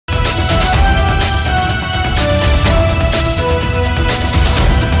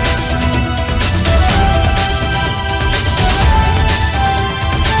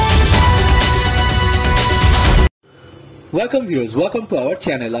Welcome viewers, welcome to our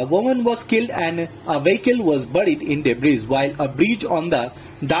channel. A woman was killed and a vehicle was buried in debris while a bridge on the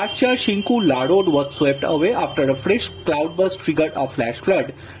Darcha Shinku road was swept away after a fresh cloudburst triggered a flash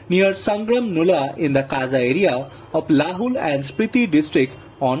flood near Sangram Nula in the Kaza area of Lahaul and Spiti district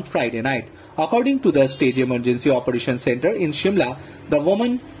on Friday night. According to the State Emergency Operations Center in Shimla, the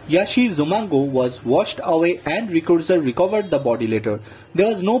woman Yashi Zumango was washed away and recruiters recovered the body later. There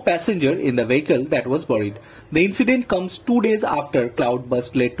was no passenger in the vehicle that was buried. The incident comes 2 days after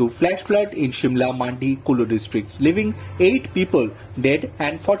cloudburst led to flash flood in Shimla, Mandi, Kulu districts, leaving 8 people dead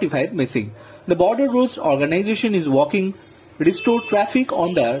and 45 missing. The Border Roads Organization is working restore traffic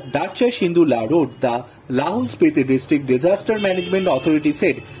on the Darcha Shinku road, the Lahaul Spiti district disaster management authority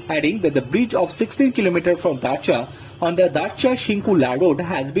said, adding that the bridge of 16 km from Darcha on the Darcha Shinku road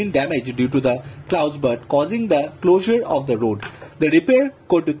has been damaged due to the cloudburst, causing the closure of the road. The repair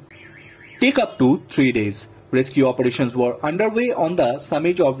could take up to 3 days. Rescue operations were underway on the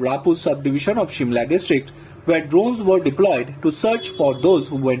Samaj of Rapu subdivision of Shimla district, where drones were deployed to search for those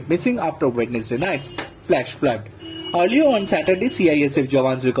who went missing after Wednesday night's flash flood. Earlier on Saturday, CISF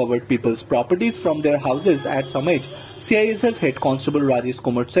Jawans recovered people's properties from their houses at Samaj. CISF Head Constable Rajesh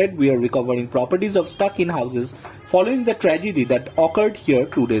Kumar said, "We are recovering properties of stuck-in houses following the tragedy that occurred here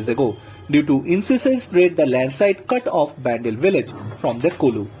 2 days ago. Due to incessant rain, the landslide cut off Bandel village from the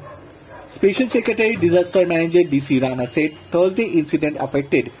Kulu." Special Secretary Disaster Manager DC Rana said Thursday incident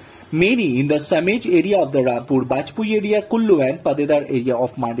affected many in the Samaj area of the Rampur, Bajpur area, Kullu and Padedar area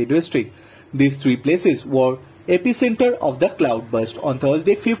of Mandi district. These 3 places were epicenter of the cloudburst. On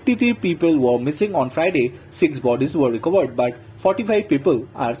Thursday, 53 people were missing. On Friday, 6 bodies were recovered, but 45 people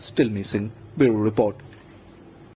are still missing. Bureau Report.